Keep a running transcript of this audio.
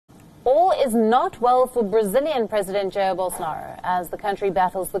All is not well for Brazilian President Jair Bolsonaro as the country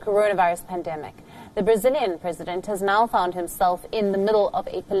battles the coronavirus pandemic. The Brazilian president has now found himself in the middle of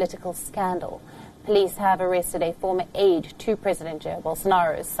a political scandal. Police have arrested a former aide to President Jair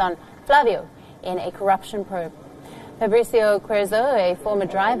Bolsonaro's son, Flavio, in a corruption probe. Fabricio Queiroz, a former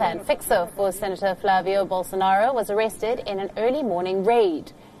driver and fixer for Senator Flavio Bolsonaro, was arrested in an early morning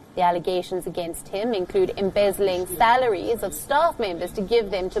raid. The allegations against him include embezzling salaries of staff members to give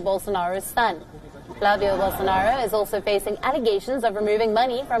them to Bolsonaro's son. Flavio Bolsonaro is also facing allegations of removing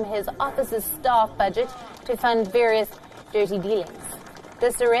money from his office's staff budget to fund various dirty dealings.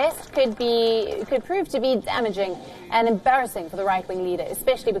 This arrest could prove to be damaging and embarrassing for the right-wing leader,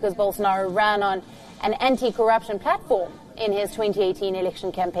 especially because Bolsonaro ran on an anti-corruption platform in his 2018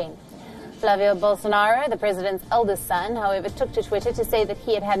 election campaign. Flavio Bolsonaro, the president's eldest son, however, took to Twitter to say that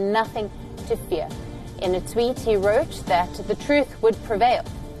he had nothing to fear. In a tweet, he wrote that the truth would prevail.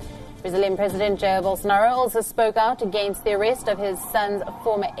 Brazilian President Jair Bolsonaro also spoke out against the arrest of his son's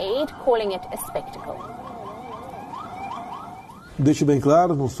former aide, calling it a spectacle. Deixo bem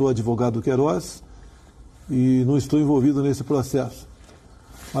claro, não sou advogado do Queiroz e não estou envolvido nesse processo.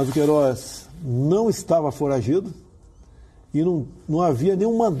 Mas o Queiroz não estava foragido e não havia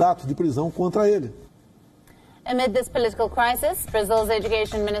nenhum mandato de prisão contra ele. Amid this political crisis, Brazil's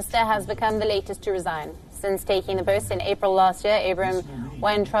education minister has become the latest to resign. Since taking the post in April last year, Abraham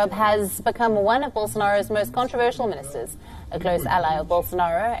Weintraub has become one of Bolsonaro's most controversial ministers. A close ally of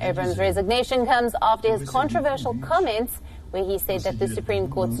Bolsonaro, Abraham's resignation comes after his controversial comments where he said that the Supreme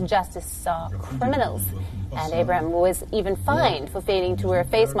Court's justices are criminals. And Abraham was even fined for failing to wear a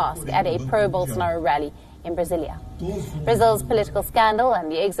face mask at a pro-Bolsonaro rally in Brasilia. Brazil's political scandal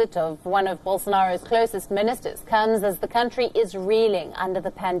and the exit of one of Bolsonaro's closest ministers comes as the country is reeling under the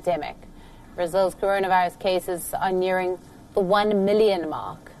pandemic. Brazil's coronavirus cases are nearing the 1 million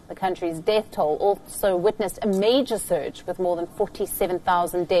mark. The country's death toll also witnessed a major surge with more than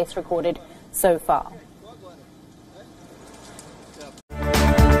 47,000 deaths recorded so far.